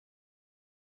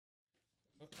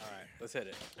All right, let's hit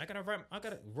it. I gotta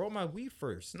roll my weed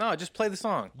first. No, just play the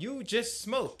song. You just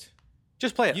smoked.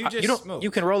 Just play it. You just smoked. You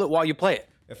can roll it while you play it.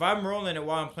 If I'm rolling it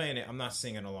while I'm playing it, I'm not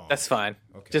singing along. That's fine.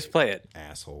 Okay. Just play it.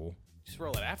 Asshole. Just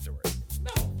roll it afterwards.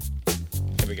 No.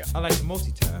 Here we go. I like to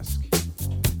multitask.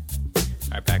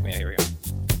 All right, Pac-Man, here we go.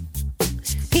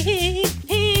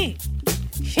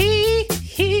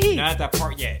 Not at that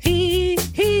part yet.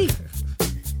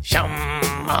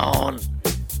 Shaman.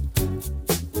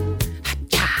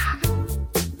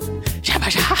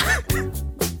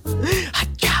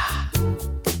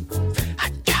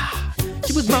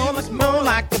 She was more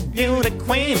like a beauty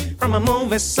queen from a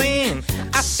movie scene.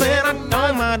 I said, I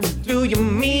know what do you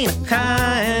mean?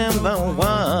 I am the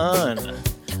one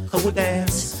who would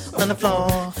dance on the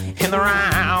floor in the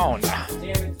round.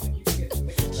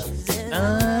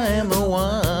 I am the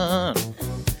one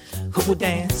who would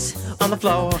dance on the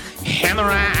floor in the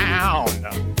round.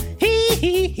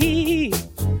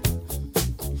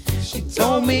 She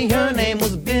told me her name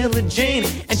was Billie Jean,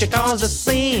 and she caused a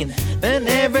scene. Then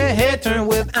every head turned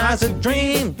with eyes of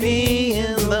dream,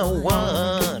 being the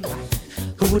one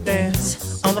who would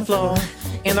dance on the floor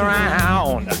in the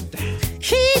round.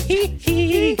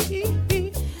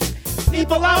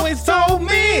 People always told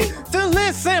me to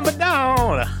listen, but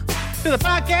don't. To the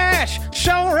podcast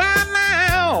show right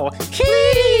now.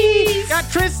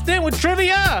 Got Tristan with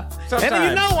trivia. Sometimes. And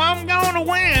you know I'm going to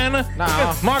win.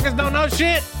 Nah. Marcus don't know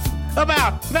shit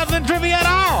about nothing trivia at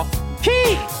all.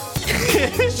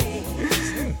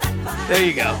 There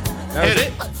you go. Hit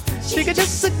it. She could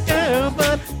just a girl,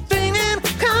 but thinking I'm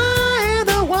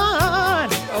the one.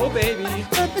 Oh, baby.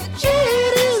 But the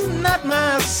kid is not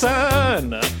my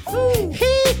son. I'm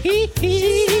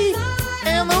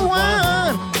the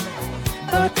one.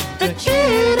 But the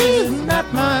kid is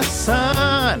not my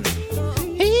son.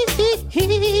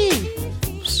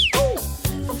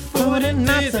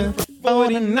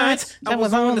 40 nights, I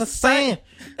was on the same.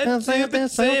 The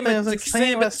same as the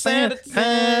same as Santa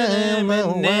time.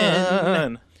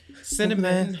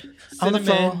 Cinnamon on the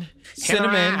floor,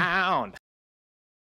 cinnamon around.